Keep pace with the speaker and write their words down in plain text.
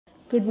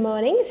Good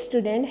morning,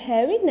 student.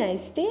 Have a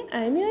nice day.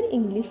 I am your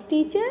English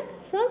teacher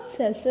from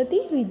Saraswati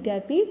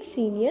Vidyapeeth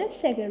Senior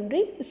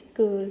Secondary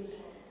School.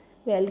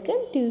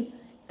 Welcome to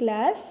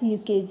Class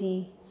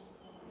UKG.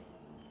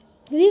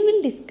 We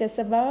will discuss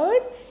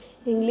about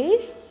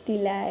English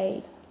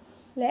Delight.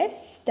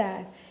 Let's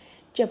start.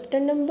 Chapter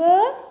number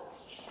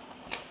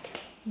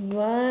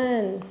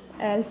 1.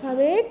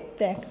 Alphabet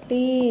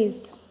Practice.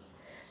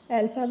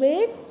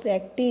 Alphabet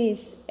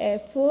Practice.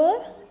 A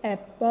for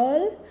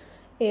apple.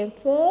 A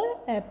for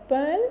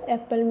apple.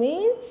 Apple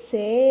means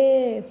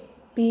shape.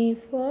 B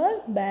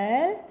for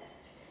bell.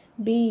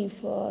 B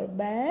for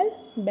bell.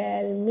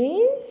 Bell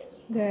means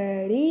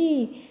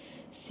ghadi.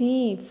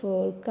 C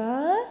for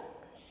car.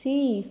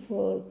 C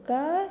for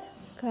car.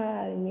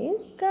 Car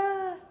means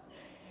car.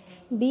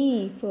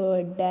 D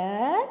for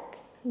duck.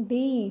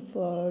 D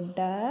for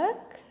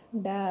duck.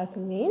 Duck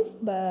means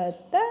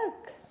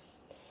batak.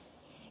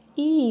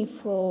 E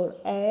for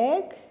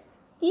egg.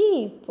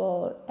 E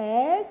for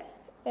egg.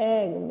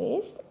 Egg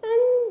means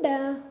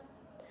anda.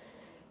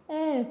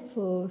 F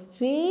for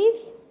fish.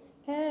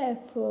 F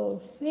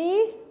for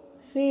fish.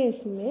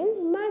 Fish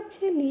means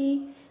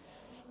machli.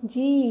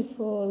 G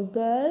for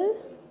girl.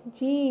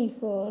 G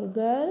for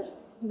girl.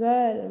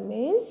 Girl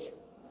means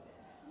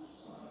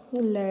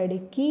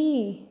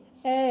ladki.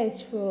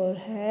 H for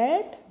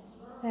hat.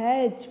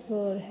 H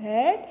for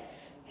hat.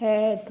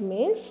 Hat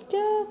means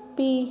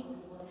topi.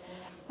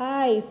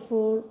 I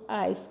for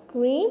ice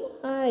cream.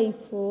 I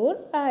for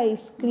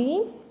ice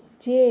cream.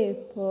 J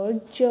for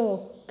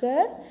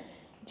joker.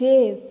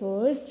 J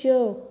for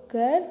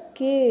joker.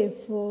 K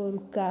for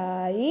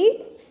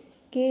kite.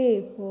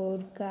 K for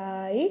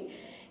kite.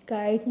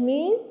 Kite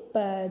means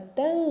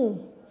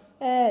patang.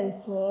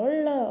 L for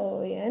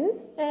lion.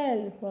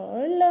 L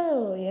for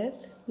lion.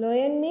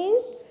 Lion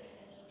means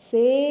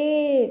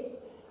sher,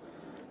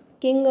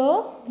 king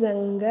of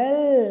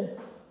jungle.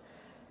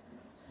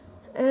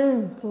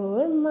 M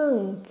for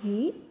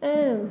monkey.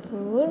 M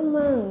for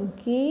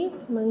monkey.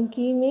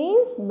 Monkey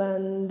means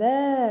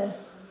bandar.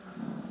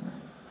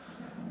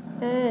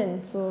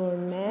 N for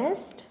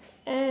nest.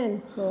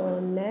 N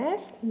for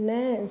nest.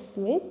 Nest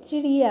means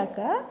चिड़िया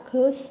का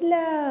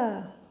घोंसला.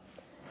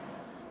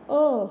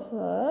 O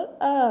for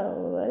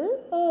owl.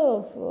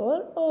 O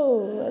for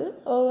owl.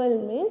 Owl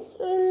means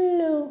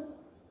ullu.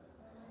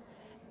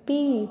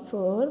 P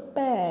for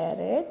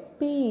parrot.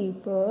 P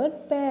for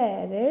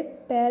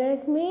parrot.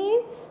 Parrot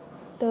means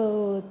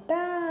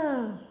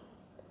tota.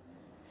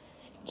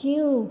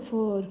 Q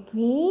for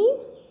queen.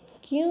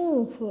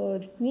 Q for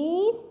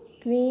queen.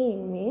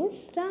 Queen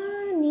means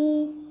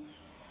Rani.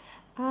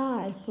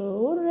 R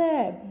for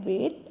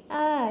rabbit.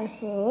 R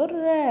for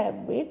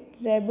rabbit.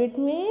 Rabbit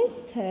means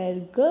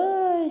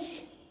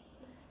khargosh.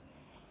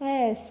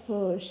 S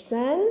for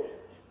sun.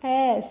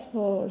 S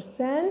for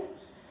sun.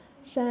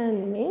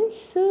 Sun means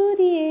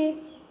Surya.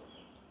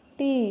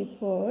 T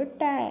for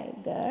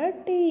tiger.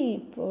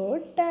 T for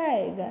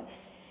tiger.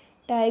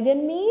 Tiger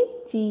means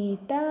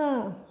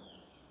cheetah.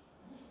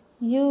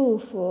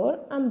 U for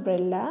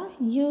umbrella.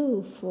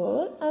 U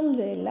for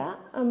umbrella.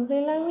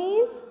 Umbrella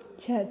means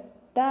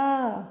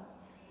chhatta.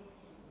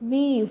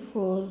 V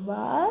for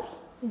vase.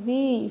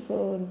 V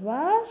for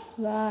vase.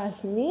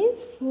 Vase means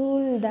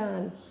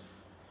fuldan.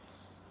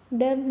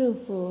 W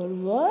for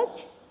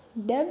watch.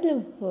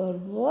 W for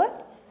watch.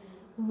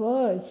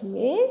 Watch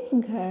means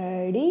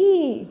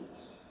ghadi.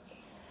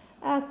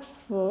 X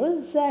for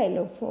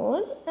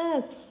xylophone.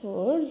 X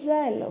for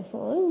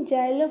xylophone.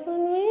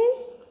 Xylophone means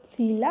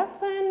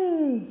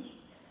xylophone.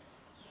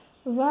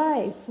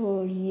 Y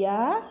for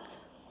yak.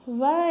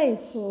 Y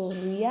for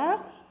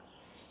yak.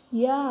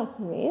 Yak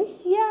means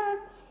yak.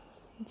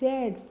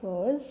 Z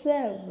for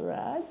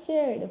zebra.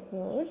 Z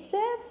for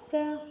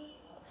zebra.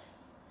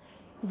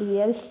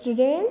 Dear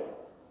student,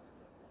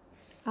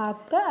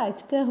 आपका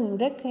आज का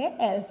homework है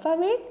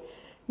alphabet.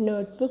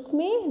 Notebook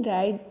में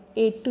right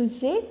A to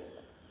Z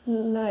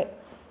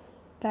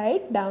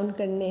write down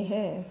करने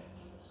हैं.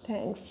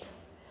 Thanks.